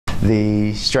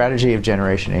The strategy of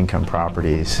Generation Income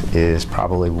Properties is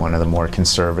probably one of the more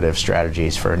conservative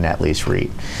strategies for a net lease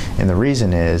REIT. And the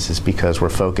reason is because we're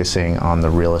focusing on the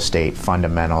real estate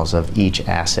fundamentals of each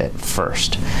asset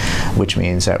first, which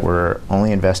means that we're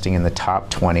only investing in the top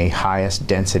 20 highest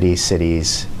density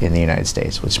cities in the United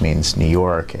States, which means New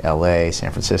York, LA,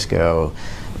 San Francisco,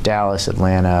 Dallas,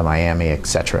 Atlanta, Miami,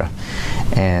 etc.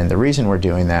 And the reason we're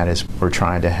doing that is we're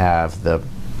trying to have the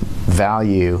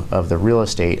value of the real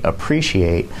estate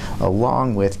appreciate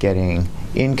along with getting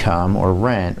income or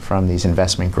rent from these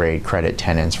investment grade credit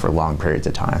tenants for long periods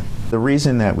of time. The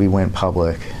reason that we went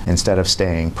public instead of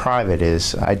staying private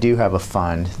is I do have a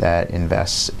fund that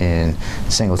invests in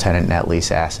single tenant net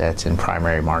lease assets in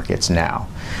primary markets now.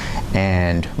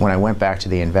 And when I went back to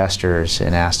the investors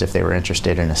and asked if they were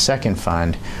interested in a second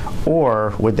fund,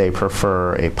 or would they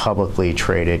prefer a publicly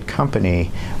traded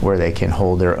company where they can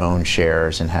hold their own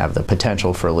shares and have the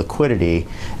potential for liquidity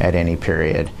at any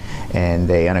period, and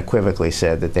they unequivocally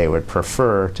said that they would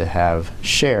prefer to have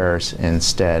shares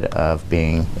instead of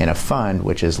being in a fund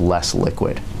which is less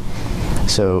liquid.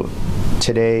 So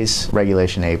today's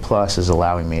Regulation A+ is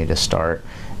allowing me to start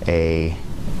a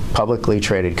publicly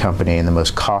traded company in the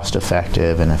most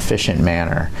cost-effective and efficient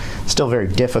manner. Still very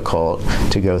difficult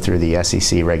to go through the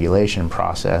SEC regulation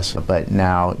process, but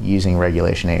now using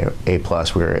Regulation A+,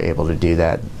 we're able to do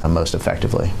that most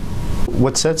effectively.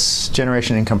 What sets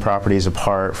Generation Income Properties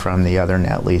apart from the other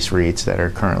net lease REITs that are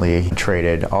currently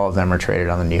traded, all of them are traded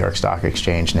on the New York Stock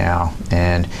Exchange now,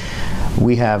 and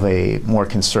we have a more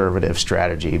conservative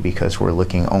strategy because we're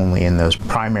looking only in those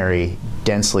primary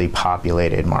densely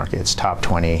populated markets, top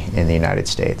 20 in the United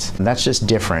States. And that's just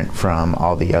different from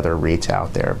all the other REITs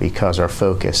out there because our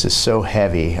focus is so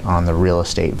heavy on the real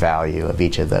estate value of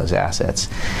each of those assets.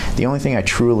 The only thing I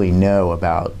truly know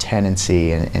about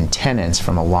tenancy and tenants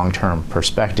from a long-term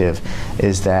perspective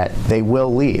is that they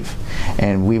will leave.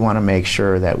 And we want to make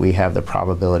sure that we have the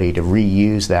probability to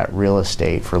reuse that real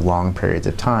estate for long periods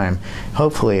of time,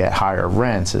 hopefully at higher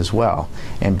rents as well.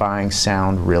 And buying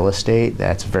sound real estate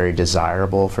that's very desirable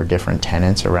for different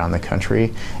tenants around the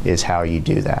country is how you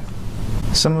do that.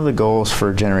 Some of the goals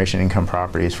for Generation Income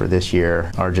Properties for this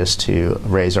year are just to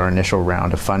raise our initial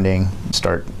round of funding,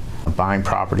 start buying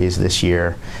properties this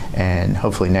year, and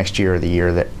hopefully next year or the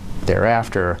year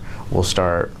thereafter we'll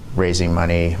start raising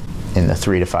money in the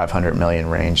 $300 to $500 million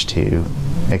range to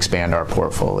expand our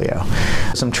portfolio.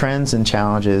 Some trends and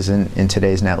challenges in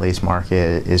today's net lease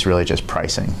market is really just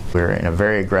pricing. We're in a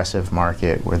very aggressive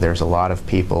market where there's a lot of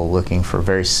people looking for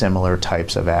very similar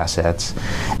types of assets,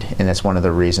 and that's one of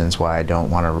the reasons why I don't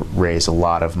want to raise a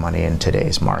lot of money in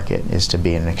today's market, is to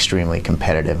be in an extremely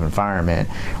competitive environment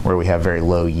where we have very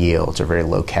low yields or very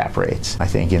low cap rates. I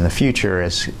think in the future,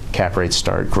 as cap rates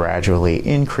start gradually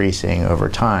increasing over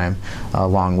time,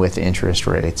 along with interest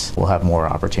rates, we'll have more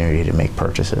opportunity to make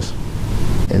purchases.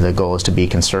 And the goal is to be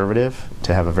conservative,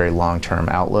 to have a very long-term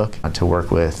outlook, to work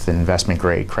with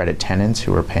investment-grade credit tenants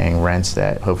who are paying rents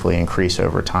that hopefully increase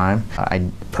over time. I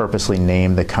purposely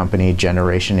named the company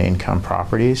Generation Income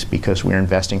Properties because we're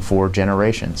investing for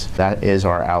generations. That is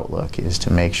our outlook, is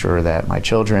to make sure that my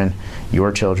children,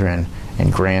 your children,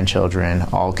 and grandchildren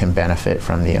all can benefit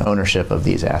from the ownership of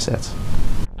these assets.